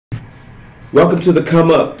Welcome to the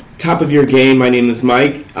Come Up, top of your game. My name is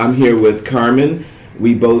Mike. I'm here with Carmen.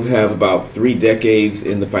 We both have about 3 decades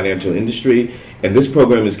in the financial industry, and this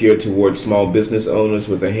program is geared towards small business owners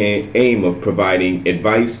with the aim of providing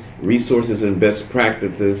advice, resources, and best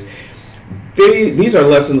practices. These are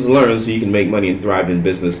lessons learned so you can make money and thrive in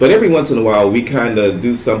business. But every once in a while, we kind of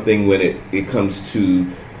do something when it comes to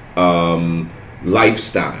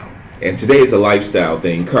lifestyle. And today is a lifestyle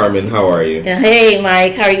thing. Carmen, how are you? Hey,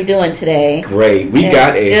 Mike. How are you doing today? Great. We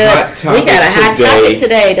got a hot topic. We got a hot topic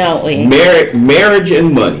today, don't we? Marriage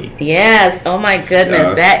and money. Yes. Oh, my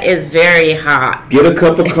goodness. That is very hot. Get a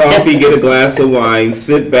cup of coffee, get a glass of wine,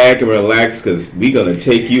 sit back and relax because we're going to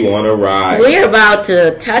take you on a ride. We're about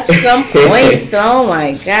to touch some points. Oh,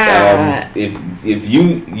 my God. If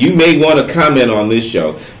you may want to comment on this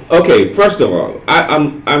show. Okay, first of all,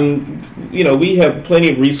 we have plenty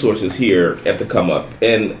of resources here at the Come Up,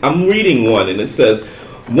 and I'm reading one, and it says,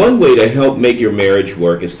 one way to help make your marriage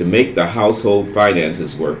work is to make the household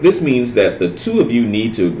finances work. This means that the two of you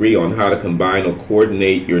need to agree on how to combine or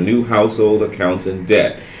coordinate your new household accounts and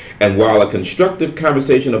debt. And while a constructive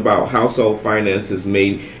conversation about household finances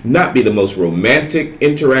may not be the most romantic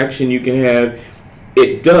interaction you can have,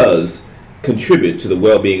 it does contribute to the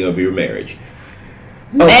well-being of your marriage.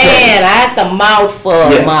 Okay. Man, that's a mouthful,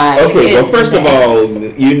 yes. Mike. Okay, well, first of all,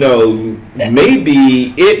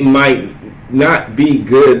 maybe it might not be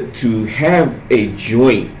good to have a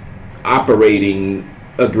joint operating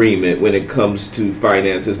agreement when it comes to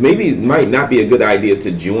finances. Maybe it might not be a good idea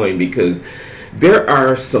to join because there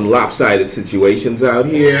are some lopsided situations out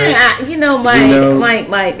here. Yeah,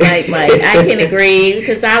 Mike, I can agree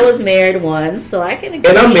because I was married once, so I can agree.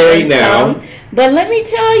 And I'm married now. But let me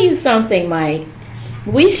tell you something, Mike.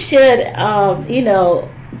 We should,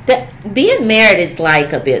 being married is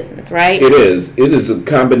like a business, right? It is. It is a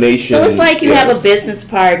combination. So it's like you have a business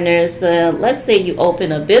partner. So let's say you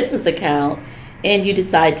open a business account and you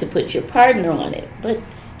decide to put your partner on it. But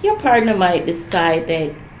your partner might decide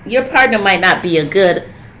that your partner might not be a good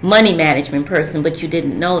money management person, but you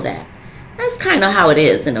didn't know that. That's kind of how it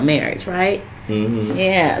is in a marriage, right? Mm-hmm.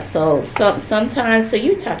 Yeah, so sometimes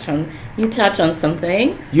you touch on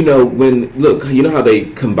something. You know how they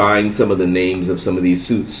combine some of the names of some of these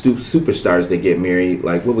superstars that get married,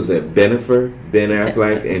 like what was that, Ben Affleck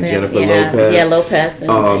and Jennifer Lopez. Yeah, Lopez.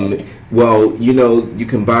 Well, you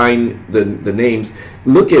combine the names.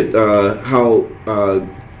 Look at how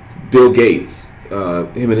Bill Gates,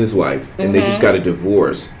 him and his wife, and they just got a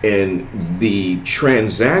divorce, and the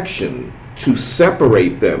transaction to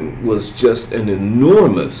separate them was just an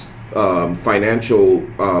enormous financial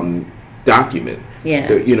document. Yeah.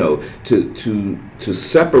 To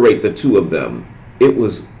separate the two of them, it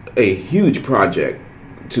was a huge project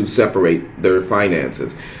to separate their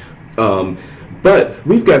finances. But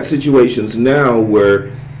we've got situations now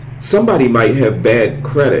where somebody might have bad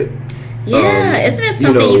credit. Yeah, isn't it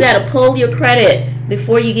something you got to pull your credit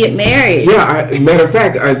before you get married? Yeah, matter of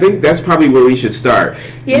fact, I think that's probably where we should start.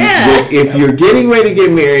 Yeah. If you're getting ready to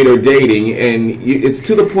get married or dating, and it's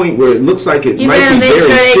to the point where it looks like it might be very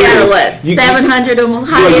serious. You better make sure they got 700 or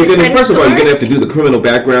higher. First of all, you're going to have to do the criminal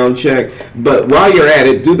background check. But while you're at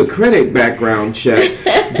it, do the credit background check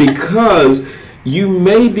because you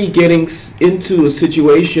may be getting into a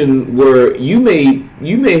situation where you may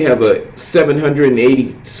have a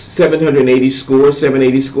 780 score,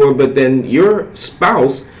 but then your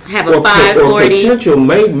spouse have a 540 or potential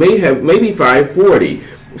may have maybe 540.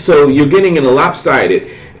 So you're getting in a lopsided,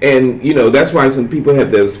 and that's why some people have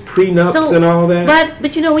those prenups and all that.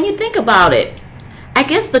 But when you think about it, I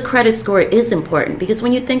guess the credit score is important because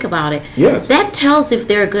when you think about it, yes, that tells if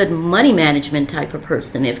they're a good money management type of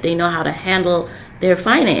person, if they know how to handle their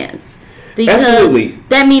finance. Because absolutely,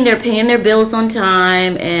 that means they're paying their bills on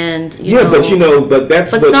time, and but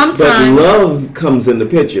love comes in the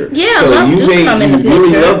picture. Yeah, so love come in the picture. You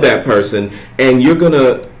really love that person, and you're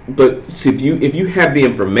gonna. But if you have the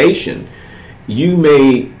information, you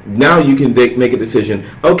can make a decision.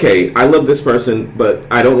 Okay, I love this person, but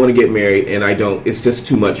I don't want to get married, and it's just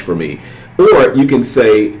too much for me. Or you can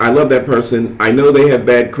say, I love that person. I know they have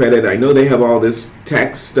bad credit. I know they have all this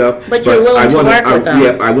tax stuff. But you're willing to work with them.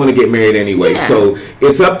 Yeah, I want to get married anyway. Yeah. So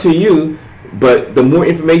it's up to you. But the more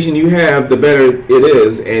information you have, the better it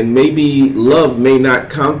is. And maybe love may not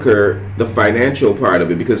conquer the financial part of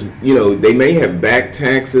it because they may have back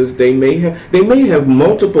taxes. They may have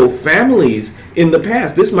multiple families in the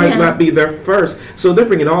past. This might not be their first. So they're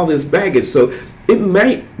bringing all this baggage. So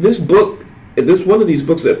this one of these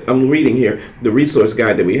books that I'm reading here, the resource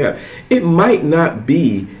guide that we have, it might not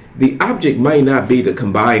be the object might not be to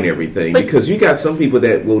combine everything, But- because you got some people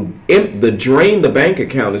that will drain the bank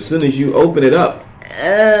account as soon as you open it up.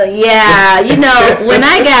 Yeah, when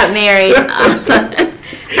I got married,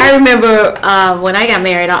 I remember when I got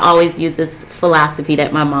married, I always used this philosophy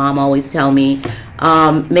that my mom always tell me: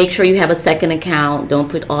 make sure you have a second account. Don't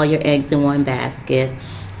put all your eggs in one basket.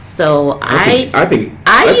 So I think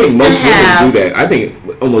most women do that. I think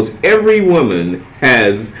almost every woman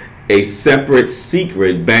has a separate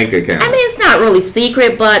secret bank account. I mean, it's not really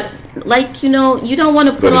secret, but you don't want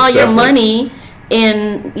to put all your money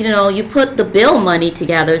in. You put the bill money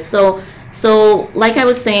together. So like I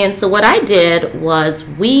was saying, so what I did was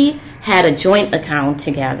we had a joint account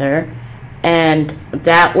together, and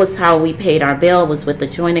that was how we paid our bill, was with the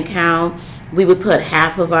joint account. We would put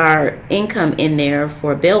half of our income in there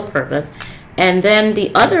for bill purpose, and then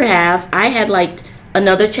the other half, I had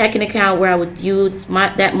another checking account where I would use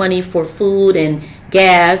that money for food and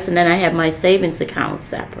gas, and then I have my savings account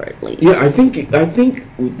separately. Yeah, I think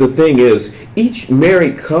the thing is, each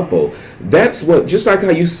married couple, that's what, just like how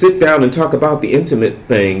you sit down and talk about the intimate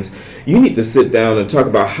things, you need to sit down and talk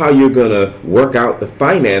about how you're going to work out the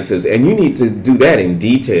finances, and you need to do that in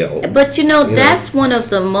detail. But that's one of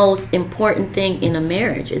the most important thing in a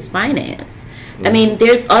marriage is finance. Mm-hmm. I mean,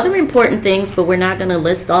 there's other important things, but we're not going to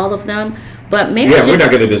list all of them. But marriage, yeah, we're not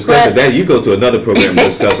going to discuss that. You go to another program and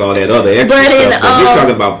discuss all that other extra stuff. But we're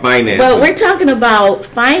talking about finance. But we're talking about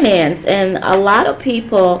finance, and a lot of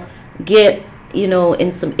people get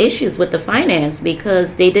in some issues with the finance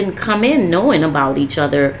because they didn't come in knowing about each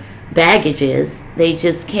other baggages. They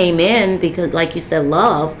just came in because, like you said,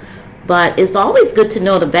 love. But it's always good to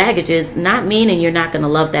know the baggages, not meaning you're not going to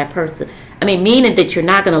love that person. I mean, meaning that you're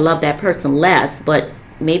not going to love that person less, but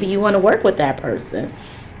maybe you want to work with that person.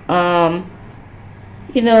 I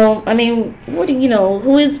mean,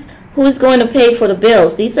 who is going to pay for the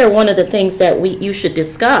bills? These are one of the things that you should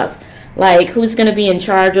discuss. Like, who's going to be in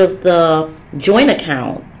charge of the joint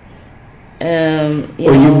account?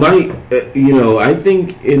 You might, I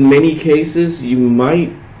think in many cases you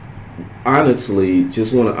might honestly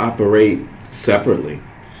just want to operate separately.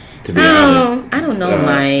 To be honest, I don't know,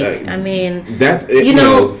 Mike. I mean, that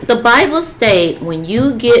the Bible states when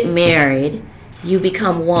you get married, you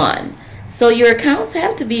become one. So your accounts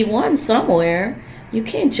have to be one somewhere. You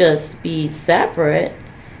can't just be separate.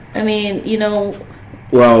 I mean,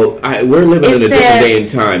 Well, we're living in a different day and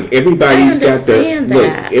time. Everybody's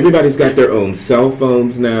got their own cell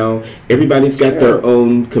phones now. Everybody's got their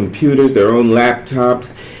own computers, their own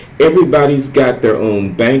laptops. Everybody's got their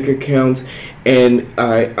own bank accounts. And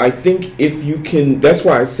I think if you can, that's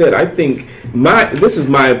why I said, this is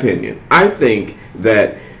my opinion. I think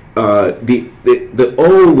that the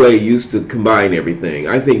old way used to combine everything.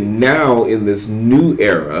 I think now in this new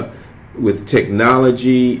era with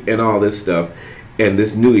technology and all this stuff and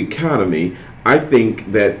this new economy, I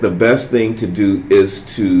think that the best thing to do is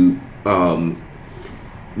to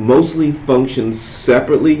mostly function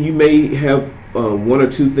separately. You may have one or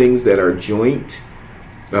two things that are joint,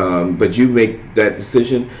 but you make that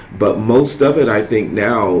decision. But most of it, I think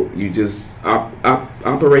now you just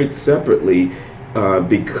operate separately.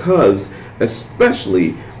 Because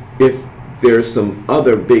especially if there's some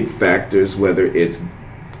other big factors, whether it's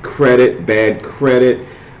credit, bad credit,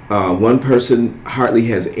 one person hardly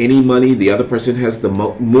has any money, the other person has the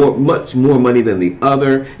much more money than the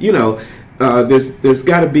other. There's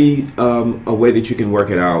got to be a way that you can work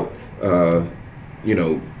it out,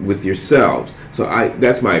 with yourselves. So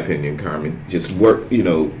that's my opinion, Carmen. Just work,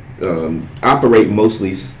 operate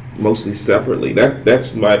mostly separately.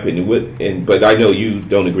 That's my opinion. But I know you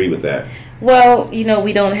don't agree with that. Well,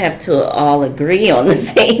 we don't have to all agree on the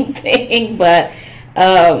same thing, but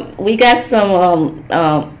we got some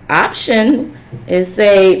option.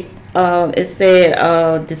 Decide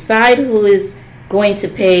who is going to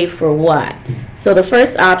pay for what. So the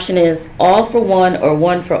first option is all for one or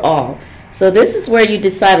one for all. So this is where you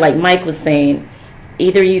decide, like Mike was saying,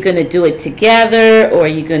 either you're going to do it together or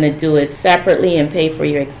you're going to do it separately and pay for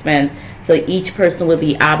your expense. So each person will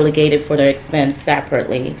be obligated for their expense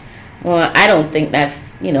separately. Well, I don't think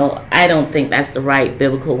that's the right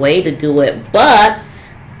biblical way to do it. But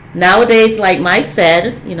nowadays, like Mike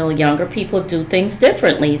said, younger people do things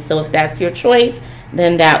differently. So if that's your choice,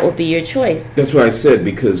 then that will be your choice. That's what I said,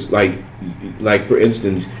 because like for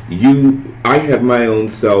instance, I have my own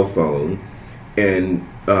cell phone, and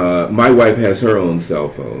my wife has her own cell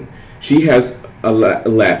phone. She has a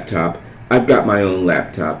laptop. I've got my own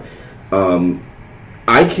laptop.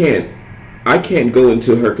 I can't go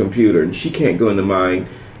into her computer, and she can't go into mine.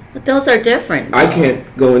 But those are different. I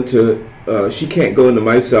can't go into. She can't go into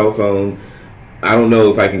my cell phone. I don't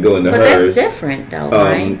know if I can go into but hers. That's different, though,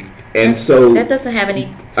 Mike. And so that doesn't have any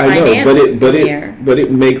finance I know, but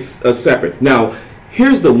it makes a separate. Now,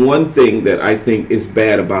 here's the one thing that I think is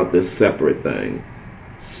bad about this separate thing: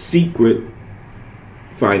 secret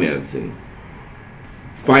financing,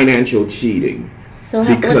 financial cheating. So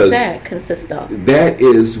what's that consist of? That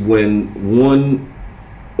is when one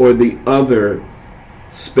or the other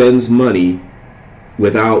spends money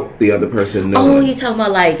without the other person knowing. Oh, you're talking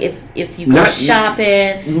about like if you go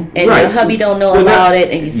shopping and your hubby don't know about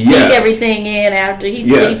it, and you sneak everything in after he's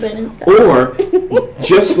sleeping and stuff. Or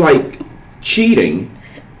just like cheating,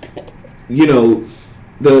 the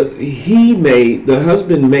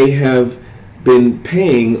husband may have been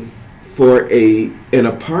paying for an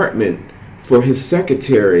apartment for his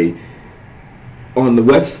secretary on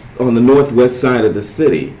the northwest side of the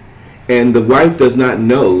city. And the wife does not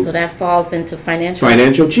know. So that falls into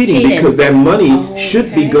financial cheating because that money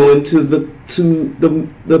should be going to the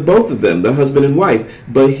both of them, the husband and wife.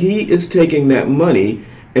 But he is taking that money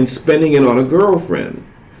and spending it on a girlfriend.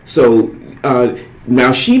 So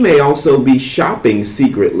now she may also be shopping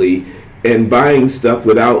secretly and buying stuff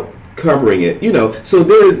without covering it. So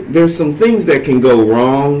there's some things that can go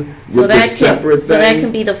wrong with this separate thing. So that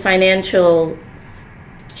can be the financial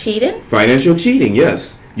cheating? Financial cheating,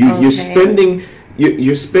 yes. You're spending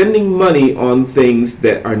money on things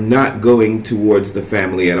that are not going towards the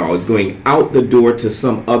family at all. It's going out the door to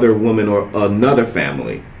some other woman or another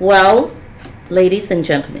family. Well, ladies and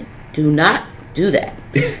gentlemen, do not do that.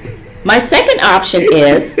 My second option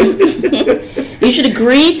is you should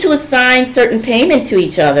agree to assign certain payment to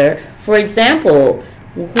each other. For example,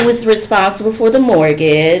 who is responsible for the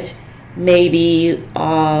mortgage? Maybe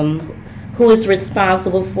who is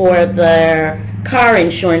responsible for their car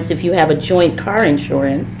insurance if you have a joint car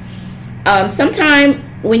insurance. Sometime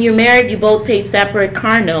when you're married, you both pay separate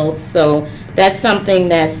car notes, so that's something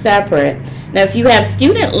that's separate. Now, if you have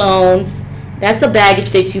student loans, that's a baggage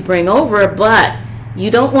that you bring over, but you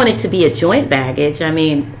don't want it to be a joint baggage. I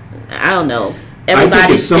mean, I don't know.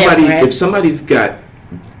 Everybody's different. If somebody's got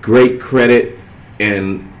great credit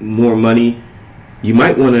and more money, you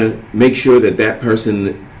might want to make sure that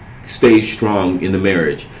person stays strong in the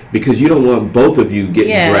marriage, because you don't want both of you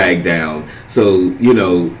getting dragged down. So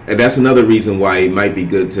that's another reason why it might be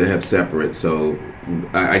good to have separate. So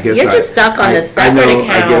I guess you're just stuck on a separate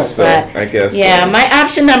account. I guess so. Yeah, my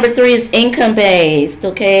option number 3 is income based.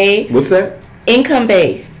 Okay. What's that? Income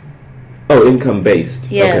based. Oh, income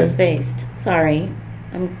based. Yes, based. Sorry,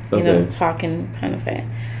 I'm talking kind of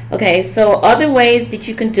fast. Okay, so other ways that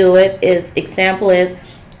you can do it is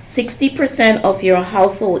 60% of your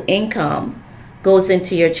household income goes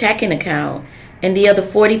into your checking account, and the other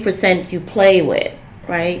 40% you play with,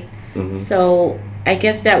 right? Mm-hmm. So I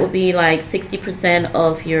guess that would be like 60%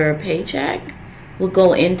 of your paycheck will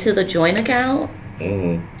go into the joint account.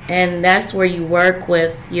 Mm-hmm. And that's where you work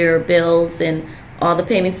with your bills and all the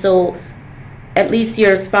payments. So at least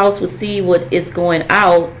your spouse will see what is going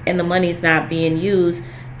out, and the money's not being used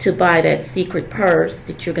to buy that secret purse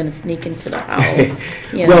that you're going to sneak into the house.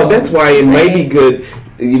 Well, that's why it may be good.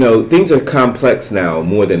 Things are complex now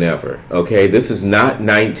more than ever. Okay, this is not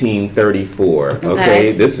 1934.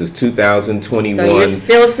 Okay, this is 2021. So you're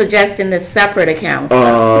still suggesting the separate accounts.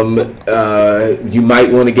 You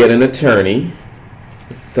might want to get an attorney.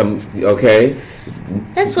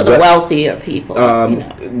 That's for the wealthier people.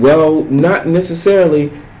 Well, not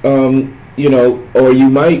necessarily. Or you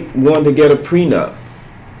might want to get a prenup.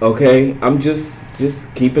 Okay, I'm just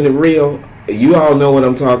keeping it real. You all know what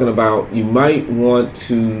I'm talking about. You might want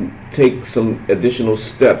to take some additional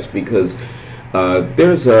steps because you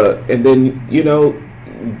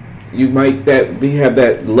might have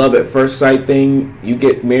that love at first sight thing. You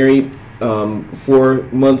get married 4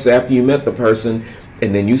 months after you met the person,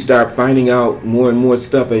 and then you start finding out more and more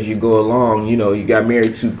stuff as you go along. You got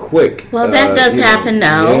married too quick. Well, that does happen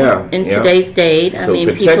now in today's date. I mean,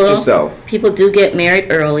 protect yourself. People do get married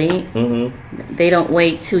early. Mm-hmm. They don't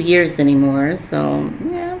wait 2 years anymore. So,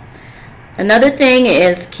 Another thing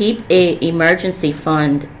is keep a emergency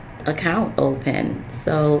fund account open.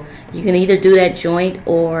 So you can either do that joint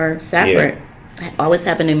or separate. Always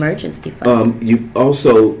have an emergency fund. You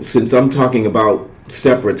also, since I'm talking about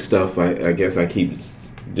separate stuff, I guess I keep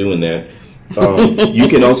doing that. You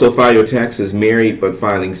can also file your taxes married but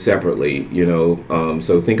filing separately,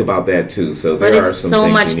 so think about that too. So but it's so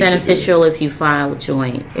much beneficial if you file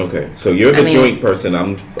joint. Okay, so you're the joint person.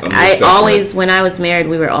 I always, when I was married,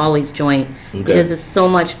 we were always joint because it's so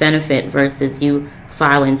much benefit versus you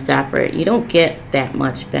filing separate. You don't get that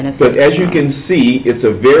much benefit. But as you can see, it's a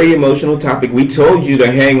very emotional topic. We told you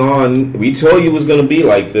to hang on. We told you it was going to be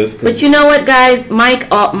like this. But you know what, guys? Mike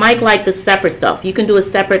liked the separate stuff. You can do a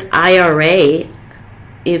separate IRA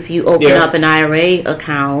if you open up an IRA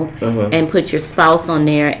account and put your spouse on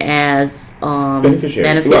there as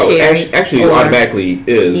beneficiary. Well, actually, automatically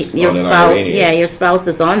is your on an spouse. IRA anyway. Your spouse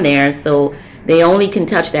is on there, so they only can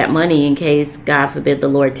touch that money in case, God forbid, the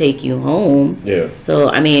Lord take you home. Yeah. So,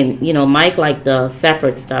 I mean, Mike liked the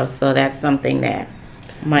separate stuff, so that's something that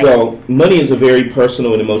Mike... Well, money is a very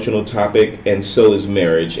personal and emotional topic, and so is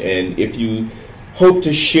marriage. And if you hope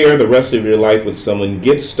to share the rest of your life with someone,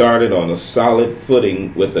 get started on a solid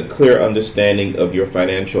footing with a clear understanding of your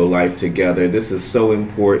financial life together. This is so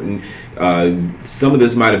important. Some of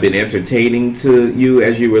this might have been entertaining to you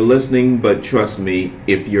as you were listening, but trust me,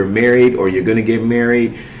 if you're married or you're going to get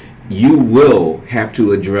married, you will have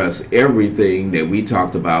to address everything that we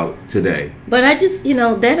talked about today. But I just,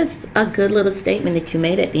 that is a good little statement that you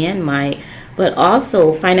made at the end, Mike. But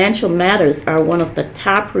also, financial matters are one of the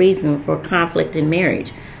top reasons for conflict in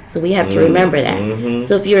marriage. So we have to remember that. Mm-hmm.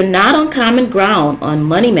 So if you're not on common ground on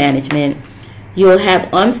money management, you'll have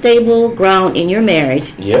unstable ground in your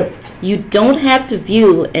marriage. Yep. You don't have to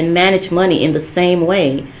view and manage money in the same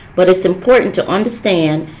way, but it's important to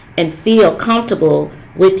understand and feel comfortable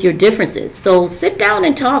with your differences. So sit down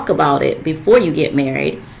and talk about it before you get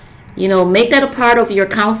married. Make that a part of your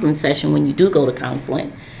counseling session when you do go to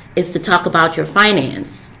counseling, is to talk about your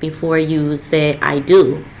finance before you say, I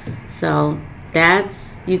do. So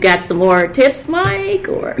you got some more tips, Mike?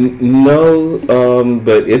 Or No,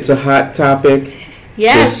 but it's a hot topic.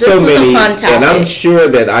 Yes, this was a fun topic. And I'm sure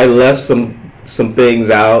that I left some things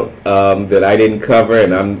out that I didn't cover.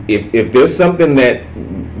 And if there's something that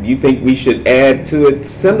you think we should add to it,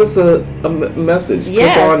 send us a message.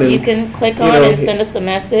 Yes, you can click on and send us a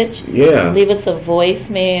message. Yeah. Leave us a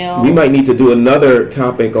voicemail. We might need to do another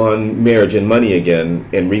topic on marriage and money again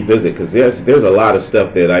and revisit, because there's a lot of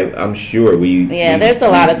stuff that I'm sure there's a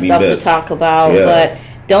lot of stuff to talk about. Yes. But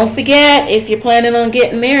don't forget, if you're planning on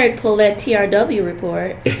getting married, pull that TRW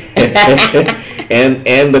report.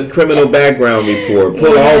 and the criminal background report.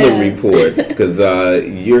 Pull all the reports, because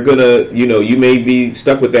you're going to, you may be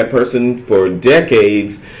stuck with that person for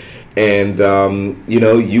decades. And,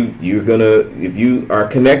 you're going to, if you are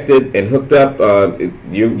connected and hooked up,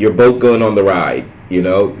 you're both going on the ride.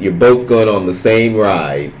 You're both going on the same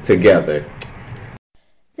ride together.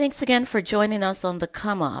 Thanks again for joining us on The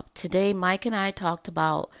Come Up. Today, Mike and I talked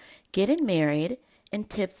about getting married and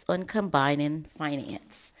tips on combining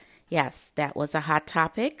finance. Yes, that was a hot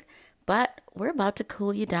topic, but we're about to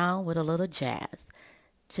cool you down with a little jazz.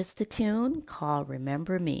 Just a tune called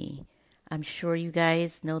Remember Me. I'm sure you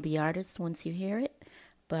guys know the artist once you hear it,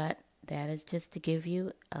 but that is just to give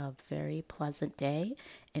you a very pleasant day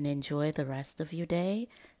and enjoy the rest of your day.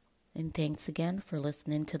 And thanks again for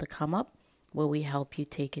listening to The Come Up, where we help you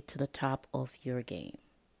take it to the top of your game.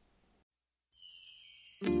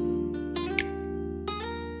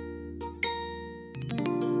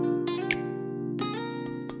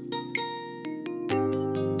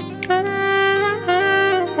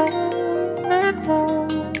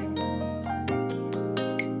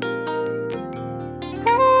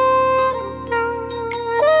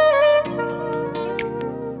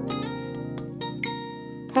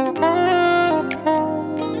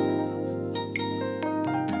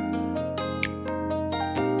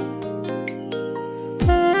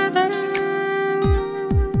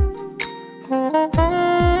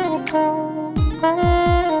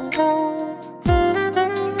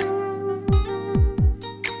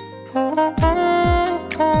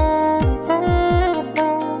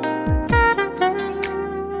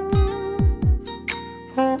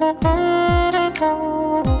 Oh,